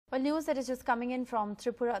Well, news that is just coming in from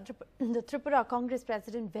Tripura. The Tripura Congress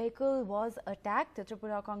president vehicle was attacked. The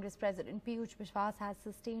Tripura Congress president Pijush Biswas has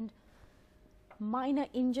sustained minor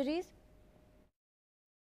injuries.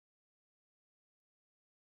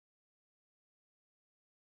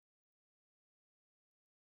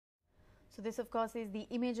 So this, of course, is the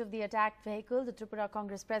image of the attacked vehicle. The Tripura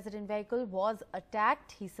Congress president vehicle was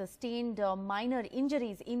attacked. He sustained minor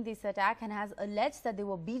injuries in this attack and has alleged that they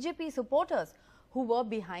were BJP supporters who were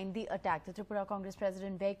behind the attack. The Tripura Congress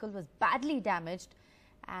president vehicle was badly damaged,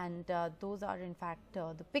 and those are in fact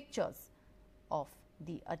the pictures of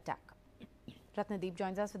the attack. Ratnadeep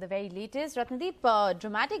joins us with the very latest. Ratnadeep,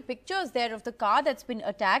 dramatic pictures there of the car that's been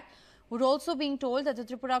attacked. We're also being told that the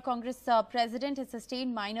Tripura Congress president has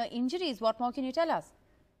sustained minor injuries. What more can you tell us?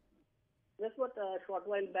 Just what a short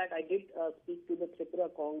while back I did speak to the Tripura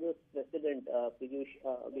Congress president Pijush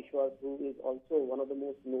Biswas, who is also one of the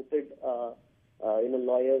most noted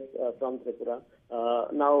lawyers from Tripura.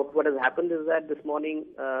 Now, what has happened is that this morning,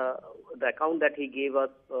 the account that he gave us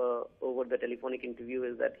over the telephonic interview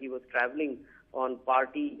is that he was traveling on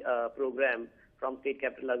party program from state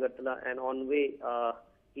capital Agartala, and on way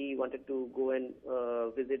he wanted to go and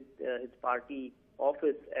visit his party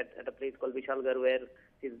office at a place called Vishalgarh, where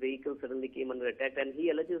his vehicle suddenly came under attack, and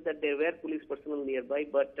he alleges that there were police personnel nearby,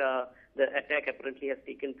 but the attack apparently has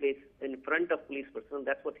taken place in front of police personnel.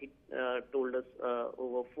 That's what he told us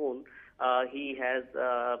over phone. He has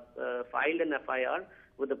filed an FIR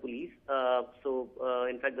with the police.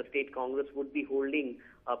 In fact, the state Congress would be holding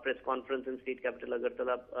a press conference in state capital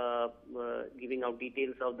Agartala, giving out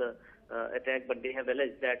details of the attack, but they have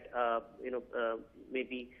alleged that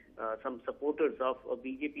maybe some supporters of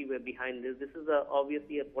BJP were behind this. This is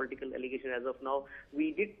obviously a political allegation as of now.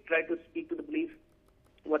 We did try to speak to the police.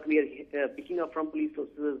 What we are picking up from police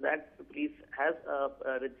sources is that the police has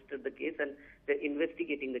registered the case and they're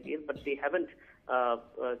investigating the case, but they haven't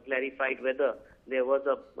clarified whether there was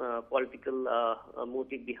a political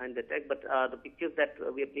motive behind the attack. But the pictures that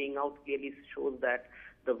we are playing out clearly shows that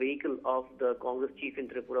the vehicle of the Congress chief in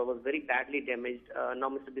Tripura was very badly damaged. Now,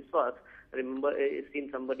 Mr. Biswas, remember, is seen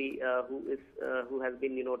somebody who has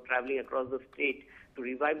been traveling across the state to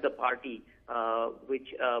revive the party,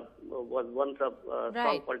 which was once a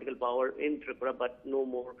strong political power in Tripura, but no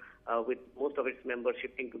more, with most of its members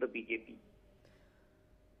shifting to the BJP.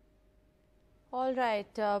 All right.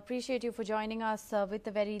 Appreciate you for joining us with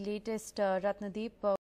the very latest, Ratnadeep.